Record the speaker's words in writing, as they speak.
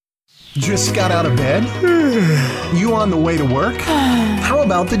Just got out of bed? You on the way to work? How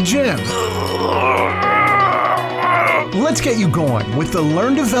about the gym? Let's get you going with the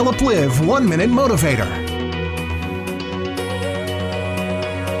Learn, Develop, Live 1 Minute Motivator.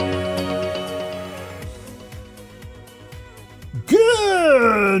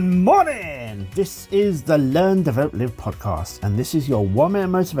 Good morning! This is the Learn, Develop, Live podcast, and this is your 1 minute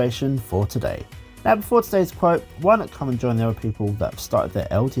motivation for today. Now, before today's quote, why not come and join the other people that have started their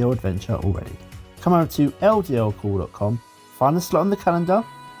LDL adventure already? Come over to ldlcall.com, find a slot on the calendar,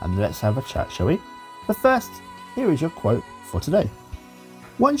 and let's have a chat, shall we? But first, here is your quote for today.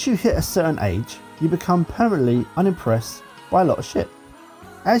 Once you hit a certain age, you become permanently unimpressed by a lot of shit.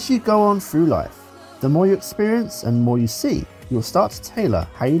 As you go on through life, the more you experience and more you see, you'll start to tailor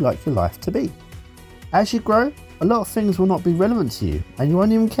how you like your life to be. As you grow, a lot of things will not be relevant to you, and you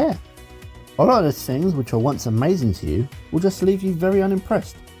won't even care. A lot of those things which were once amazing to you will just leave you very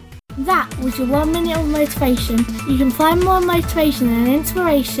unimpressed. That was your 1 minute of motivation. You can find more motivation and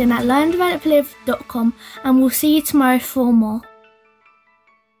inspiration at learndeveloplive.com, and we'll see you tomorrow for more.